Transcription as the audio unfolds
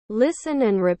Listen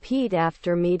and repeat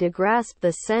after me to grasp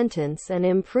the sentence and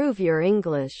improve your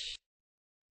English.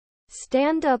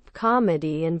 Stand-up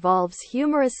comedy involves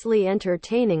humorously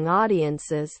entertaining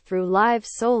audiences through live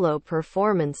solo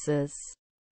performances.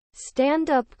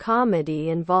 Stand-up comedy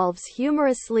involves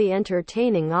humorously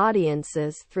entertaining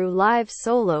audiences through live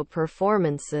solo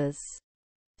performances.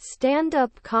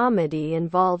 Stand-up comedy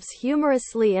involves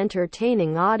humorously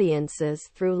entertaining audiences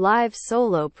through live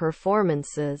solo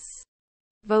performances.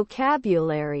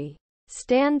 Vocabulary.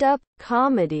 Stand-up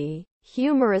comedy,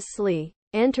 humorously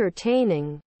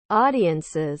entertaining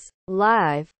audiences,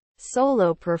 live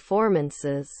solo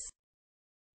performances.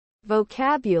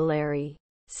 Vocabulary.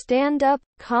 Stand-up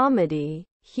comedy,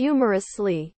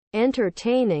 humorously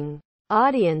entertaining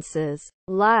audiences,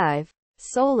 live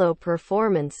solo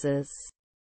performances.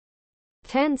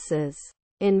 Tenses.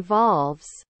 Involves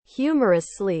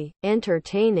humorously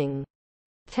entertaining.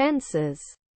 Tenses.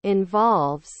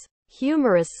 Involves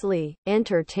humorously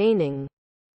entertaining.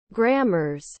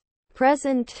 Grammars.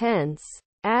 Present tense,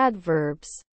 adverbs,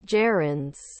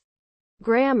 gerunds.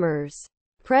 Grammars.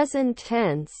 Present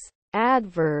tense,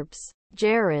 adverbs,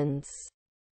 gerunds.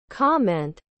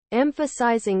 Comment.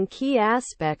 Emphasizing key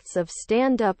aspects of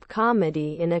stand-up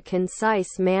comedy in a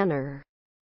concise manner.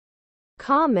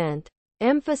 Comment.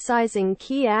 Emphasizing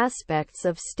key aspects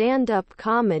of stand-up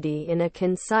comedy in a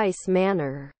concise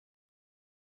manner.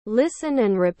 Listen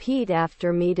and repeat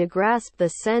after me to grasp the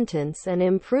sentence and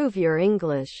improve your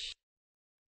English.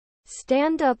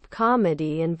 Stand-up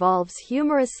comedy involves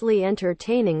humorously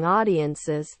entertaining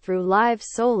audiences through live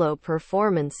solo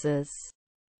performances.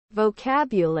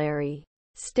 Vocabulary.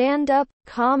 Stand-up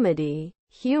comedy,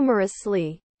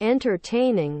 humorously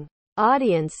entertaining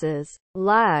audiences,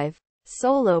 live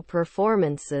solo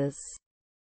performances.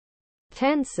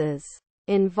 Tenses.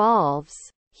 Involves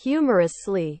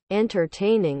humorously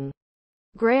entertaining.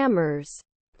 Grammars.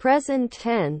 Present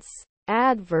tense,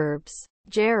 adverbs,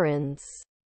 gerunds.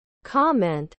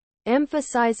 Comment.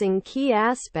 Emphasizing key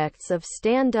aspects of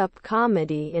stand-up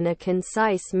comedy in a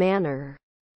concise manner.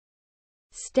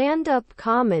 Stand-up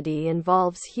comedy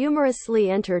involves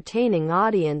humorously entertaining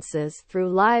audiences through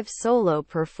live solo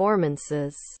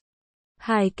performances.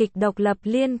 Hài kịch độc lập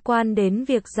liên quan đến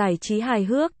việc giải trí hài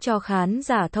hước cho khán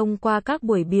giả thông qua các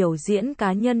buổi biểu diễn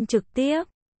cá nhân trực tiếp.